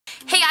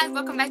guys,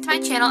 welcome back to my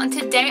channel, and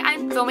today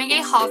I'm filming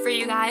a haul for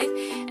you guys,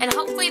 and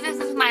hopefully this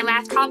is my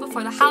last haul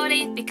before the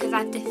holidays because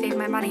I have to save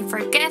my money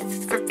for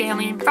gifts for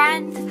family and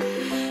friends.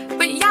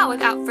 But yeah,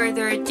 without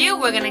further ado,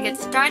 we're gonna get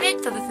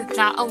started, so this is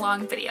not a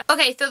long video.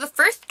 Okay, so the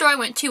first store I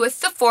went to was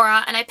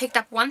Sephora, and I picked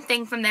up one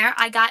thing from there.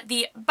 I got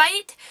the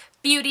Bite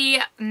Beauty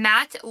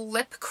Matte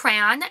Lip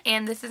Crayon,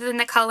 and this is in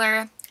the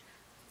color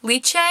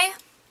Lychee.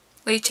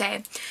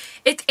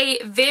 It's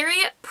a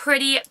very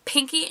pretty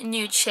pinky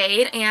nude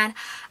shade, and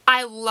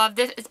I love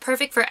this. It's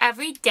perfect for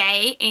every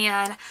day.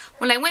 And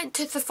when I went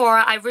to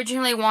Sephora, I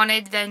originally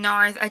wanted the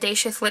NARS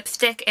Audacious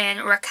Lipstick in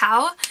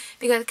Raquel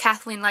because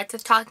Kathleen Lights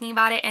was talking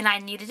about it and I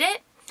needed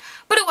it,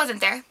 but it wasn't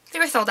there. They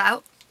were sold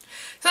out.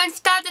 So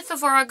instead, the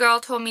Sephora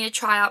girl told me to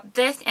try out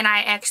this, and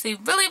I actually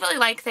really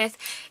like this.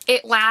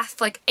 It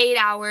lasts like 8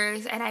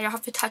 hours and I don't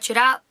have to touch it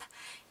up,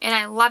 and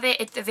I love it.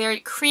 It's a very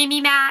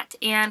creamy matte,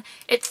 and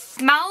it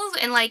smells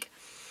and like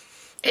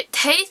it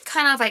tastes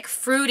kind of like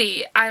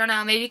fruity. I don't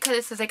know, maybe because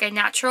this is like a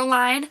natural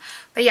line.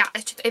 But yeah,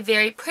 it's just a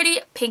very pretty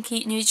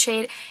pinky nude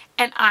shade,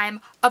 and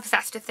I'm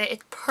obsessed with it.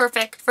 It's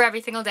perfect for every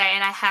single day,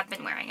 and I have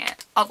been wearing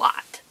it a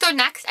lot. So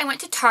next, I went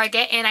to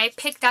Target, and I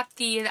picked up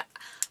the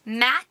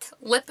matte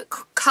lip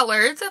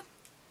colors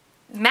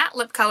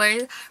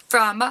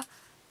from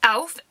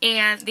e.l.f.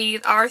 and these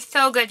are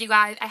so good, you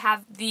guys. I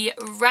have the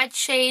red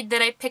shade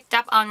that I picked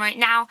up on right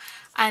now.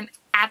 I'm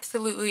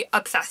absolutely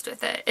obsessed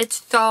with it.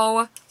 It's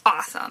so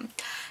awesome.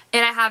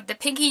 And I have the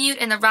pinky nude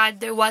and the red.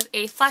 There was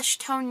a flesh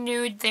tone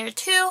nude there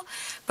too,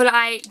 but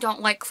I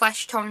don't like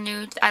flesh tone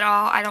nudes at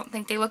all. I don't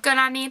think they look good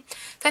on me.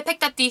 So I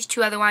picked up these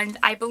two other ones.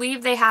 I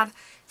believe they have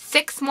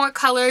 6 more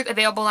colors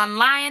available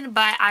online,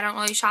 but I don't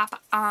really shop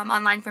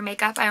online for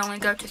makeup. I only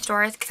go to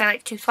stores because I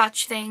like to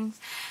swatch things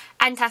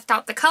and test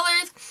out the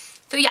colors.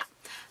 So yeah,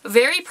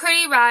 very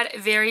pretty red,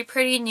 very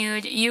pretty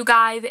nude. You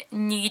guys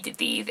need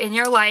these in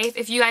your life.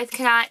 If you guys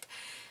cannot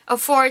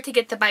afford to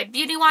get the Bite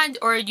Beauty ones,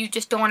 or you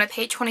just don't want to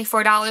pay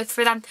 $24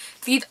 for them,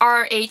 these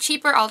are a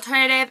cheaper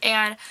alternative,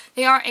 and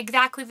they aren't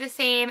exactly the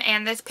same,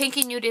 and this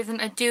pinky nude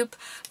isn't a dupe,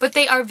 but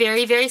they are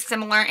very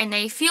similar, and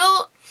these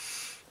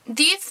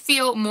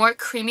feel more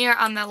creamier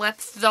on the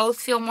lips. Those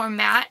feel more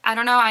matte. I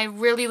don't know. I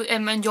really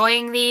am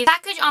enjoying these. The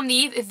package on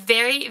these is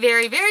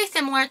very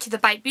similar to the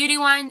Bite Beauty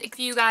one. If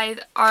you guys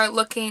are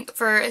looking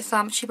for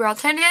some cheaper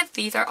alternatives,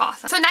 these are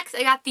awesome. So next,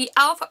 I got the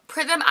e.l.f.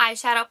 Prism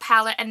Eyeshadow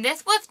Palette, and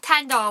this was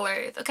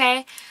 $10,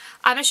 okay?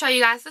 I'm going to show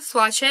you guys the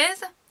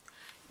swatches.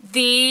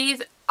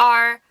 These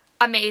are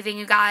amazing,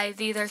 you guys.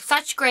 These are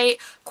such great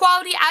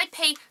quality. I'd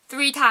pay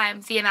 3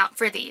 times the amount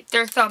for these.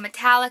 They're so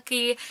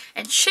metallic-y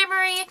and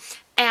shimmery.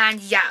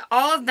 And yeah,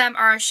 all of them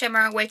are a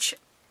shimmer, which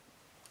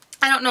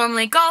I don't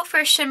normally go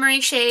for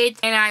shimmery shades,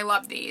 and I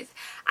love these.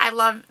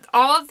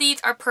 All of these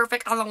are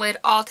perfect on the lid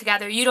all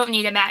together. You don't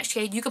need a matte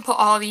shade. You can put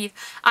all of these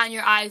on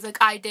your eyes like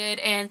I did,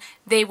 and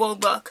they will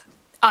look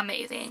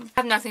amazing.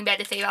 I have nothing bad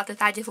to say about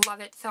this. I just love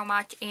it so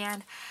much,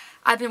 and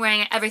I've been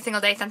wearing it every single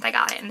day since I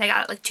got it, and I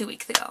got it like 2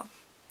 weeks ago.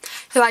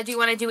 So I do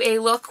want to do a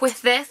look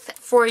with this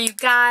for you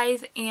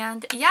guys,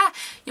 and yeah,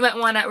 you might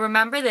want to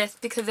remember this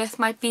because this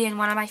might be in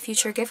one of my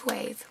future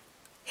giveaways.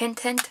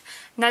 Hint, hint,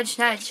 nudge,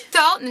 nudge.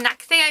 So, the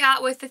next thing I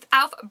got was this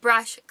e.l.f.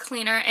 brush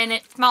cleaner, and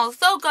it smells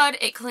so good.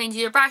 It cleans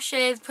your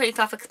brushes, pretty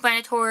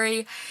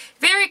self-explanatory,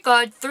 very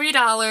good,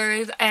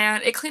 $3,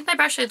 and it cleans my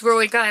brushes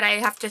really good. I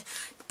have to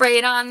spray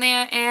it on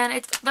there,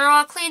 and they're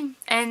all clean,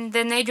 and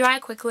then they dry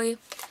quickly,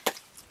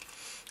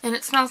 and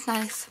it smells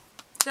nice.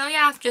 So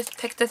yeah, I've just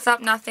picked this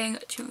up, nothing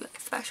too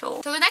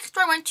special. So the next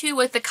store I went to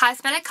was the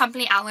Cosmetic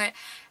Company outlet,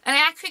 and I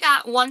actually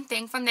got one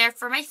thing from there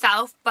for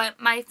myself, but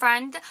my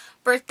friend's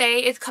birthday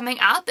is coming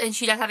up, and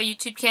she does have a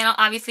YouTube channel,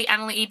 obviously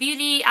Emily E.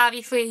 Beauty.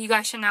 Obviously, you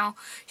guys should know.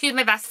 She's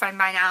my best friend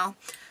by now.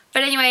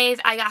 But anyways,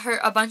 I got her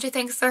a bunch of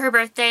things for her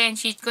birthday, and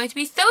she's going to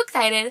be so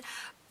excited.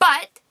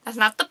 But that's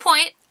not the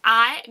point.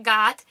 I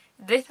got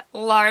this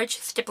large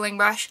stippling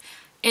brush,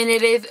 and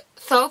it is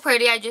so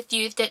pretty. I just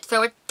used it,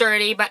 so it's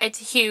dirty, but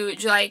it's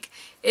huge. Like,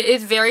 it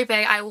is very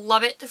big. I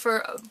love it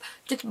for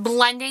just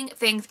blending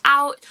things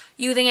out,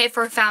 using it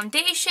for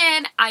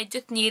foundation. I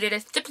just needed a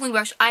stippling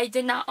brush I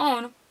did not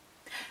own.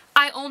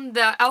 I own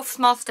the e.l.f.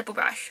 small stipple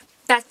brush.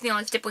 That's the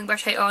only stippling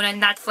brush I own,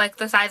 and that's like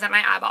the size of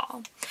my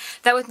eyeball.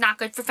 That was not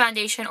good for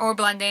foundation or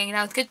blending.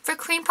 That was good for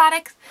cream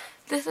products.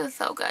 This is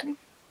so good.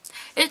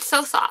 It's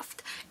so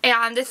soft.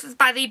 And this is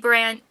by the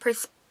brand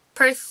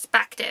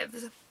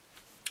Perspective.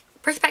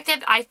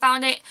 I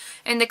found it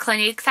in the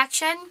Clinique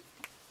section.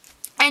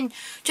 And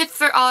just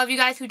for all of you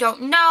guys who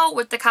don't know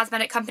what the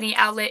Cosmetic Company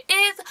outlet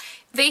is,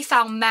 they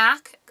sell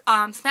MAC,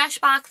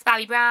 Smashbox,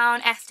 Bobbi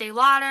Brown, Estee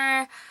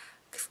Lauder,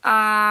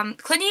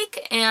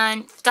 Clinique,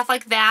 and stuff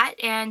like that.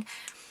 And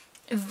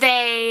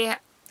they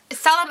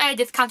sell them at a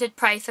discounted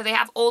price. So they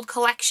have old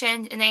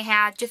collections, and they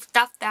have just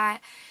stuff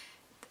at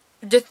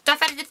a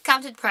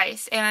discounted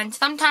price. And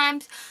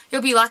sometimes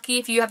you'll be lucky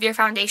if you have your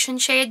foundation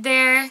shade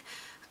there.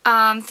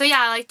 So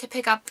yeah, I like to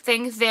pick up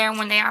things there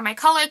when they are my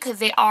color because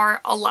they are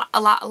a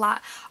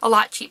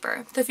lot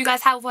cheaper. So if you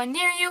guys have one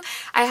near you,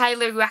 I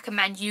highly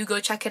recommend you go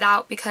check it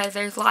out because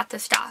there's lots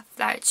of stuff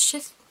that's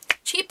just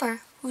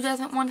cheaper. Who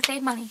doesn't want to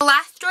save money? The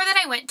last store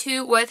that I went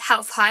to was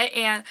Health Hut,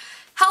 and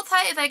Health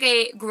Hut is like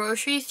a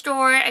grocery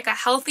store, like a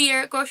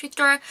healthier grocery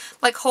store,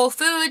 like Whole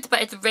Foods,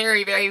 but it's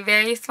very, very,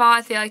 very small.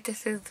 I feel like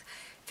this is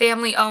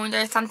family owned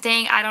or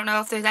something. I don't know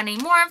if there's any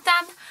more of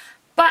them,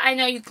 but I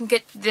know you can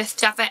get this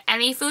stuff at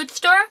any food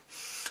store.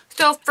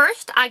 So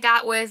first I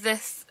got was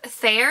this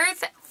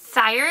Sayers.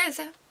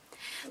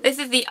 This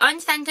is the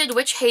unscented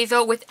witch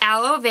hazel with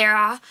aloe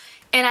vera,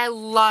 and I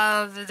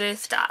love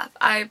this stuff.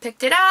 I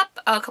picked it up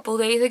a couple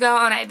days ago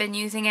and I've been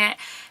using it,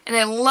 and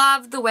I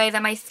love the way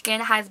that my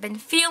skin has been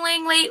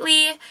feeling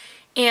lately,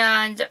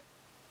 and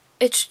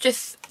it's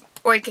just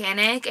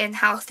organic and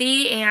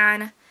healthy.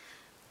 And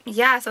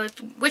yeah, so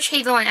it's witch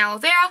hazel and aloe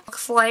vera.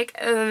 Looks like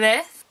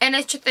this, and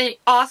it's just an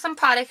awesome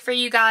product for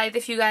you guys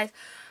if you guys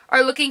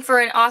are looking for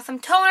an awesome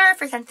toner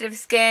for sensitive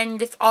skin.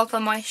 This also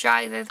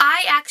moisturizes.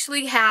 I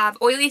actually have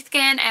oily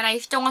skin and I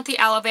still want the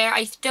aloe vera.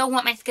 I still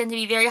want my skin to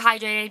be very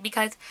hydrated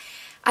because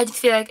I just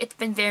feel like it's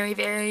been very,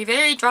 very,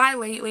 very dry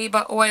lately,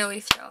 but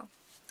oily still.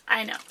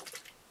 I know.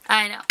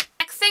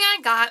 Next thing I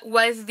got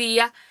was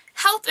the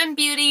Health and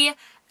Beauty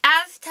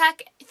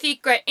Aztec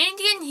Secret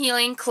Indian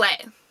Healing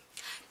Clay.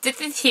 This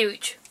is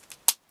huge.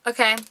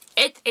 Okay,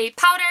 it's a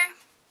powder.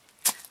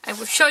 I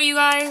will show you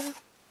guys.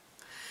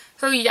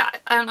 So yeah,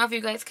 I don't know if you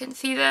guys can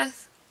see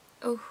this.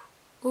 Ooh.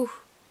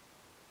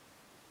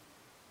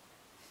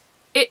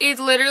 It is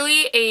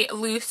literally a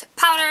loose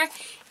powder,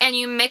 and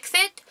you mix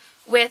it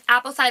with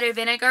apple cider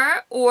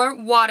vinegar or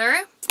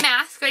water. This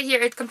mask right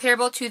here is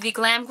comparable to the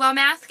Glam Glow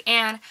mask,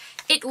 and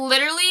it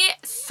literally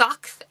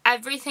sucks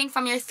everything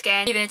from your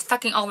skin. Even it's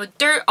sucking all the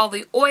dirt, all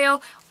the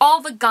oil,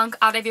 all the gunk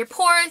out of your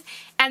pores.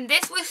 And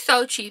this was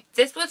so cheap.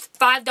 This was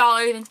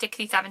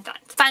 $5.67.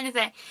 Fine to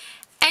say.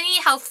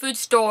 Any health food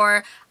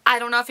store, I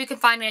don't know if you can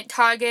find it at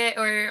Target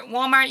or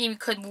Walmart, you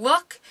could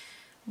look.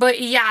 But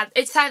yeah,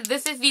 it says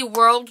this is the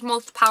world's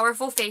most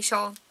powerful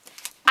facial.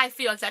 I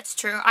feel like that's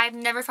true. I've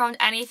never found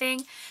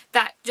anything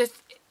that just,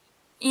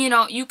 you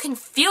know, you can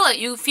feel it.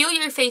 You feel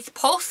your face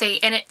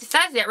pulsate, and it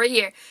says it right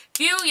here.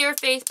 Feel your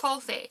face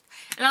pulsate.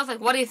 And I was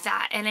like, what is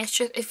that? And it's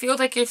just, it feels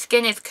like your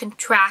skin is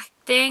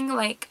contracting.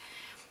 Like,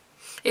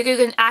 you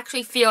can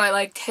actually feel it,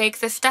 like,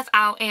 takes the stuff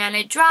out and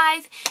it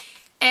dries.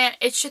 And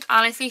it's just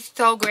honestly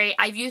so great.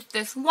 I've used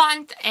this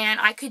once, and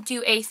I could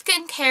do a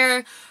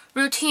skincare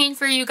routine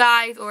for you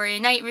guys, or a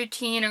night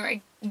routine, or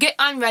a get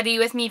on ready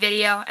with me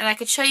video, and I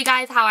could show you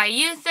guys how I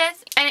use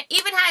this. And it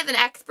even has an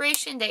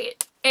expiration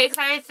date. It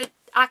expires in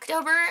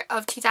October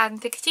of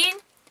 2016.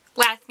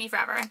 Lasts me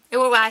forever. It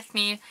will last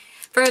me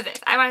for this.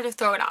 I might just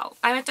throw it out.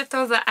 I might just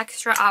throw the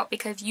extra out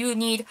because you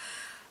need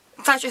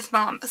such a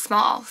small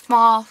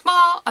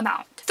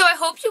amount. So I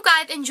hope you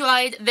guys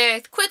enjoyed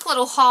this quick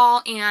little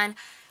haul, and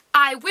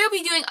I will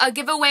be doing a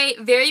giveaway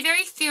very,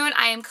 very soon.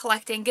 I am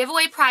collecting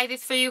giveaway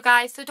prizes for you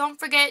guys, so don't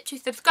forget to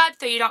subscribe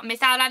so you don't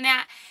miss out on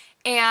that.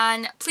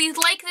 And please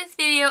like this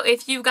video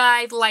if you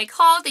guys like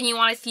hauls and you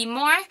want to see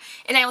more.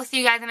 And I will see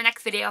you guys in the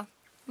next video.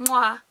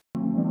 Mwah.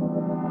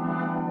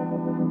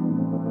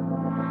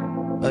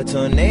 A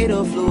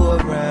tornado flew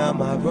around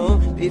my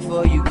room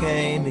before you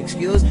came.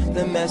 Excuse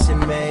the mess it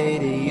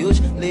made. It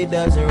usually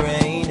doesn't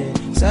rain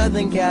in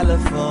Southern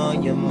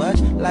California, much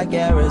like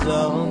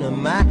Arizona.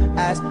 My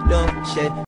eyes don't shed